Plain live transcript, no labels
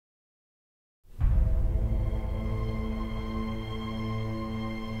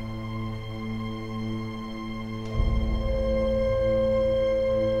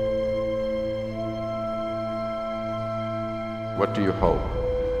What do you hope?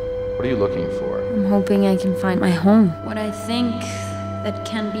 What are you looking for? I'm hoping I can find my home. What I think that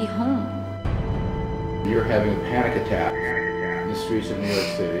can be home. You're having a panic attack in the streets of New York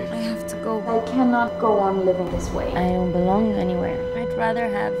City. I have to go. I cannot go on living this way. I don't belong anywhere. I'd rather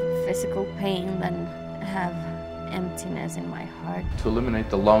have physical pain than have emptiness in my heart. To eliminate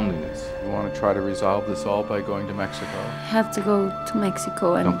the loneliness, you want to try to resolve this all by going to Mexico. I have to go to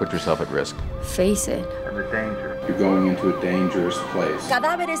Mexico and Don't put yourself at risk. face it. And the danger. You're going into a dangerous place.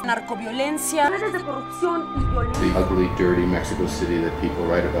 Cadáveres, narcoviolencia, redes de corrupción y violencia. The ugly, dirty Mexico City that people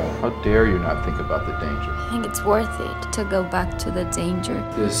write about. How dare you not think about the danger? I think it's worth it to go back to the danger.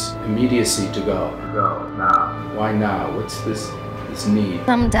 This immediacy to go. Go, now. Why now? What's this need?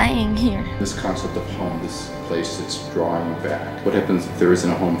 I'm dying here. This concept of home, this place that's drawing you back. What happens if there isn't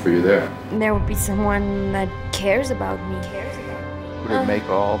a home for you there? There would be someone that cares about me. Would it make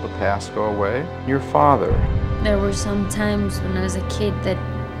all the past go away? Your father. There were some times when I was a kid that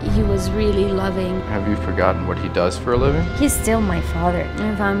he was really loving. Have you forgotten what he does for a living? He's still my father.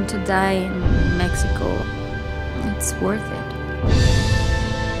 If I'm to die in Mexico, it's worth it.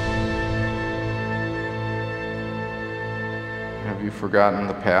 Have you forgotten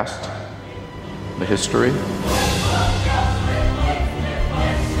the past? The history?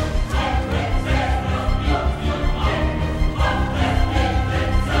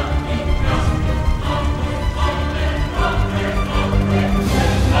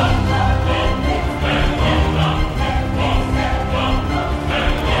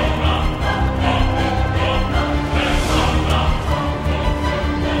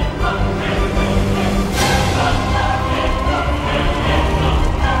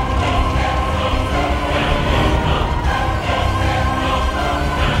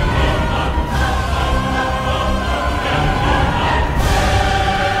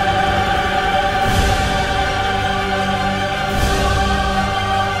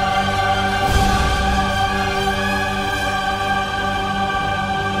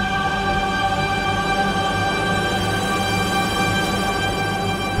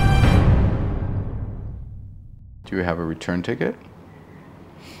 Do you have a return ticket?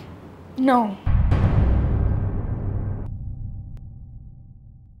 No.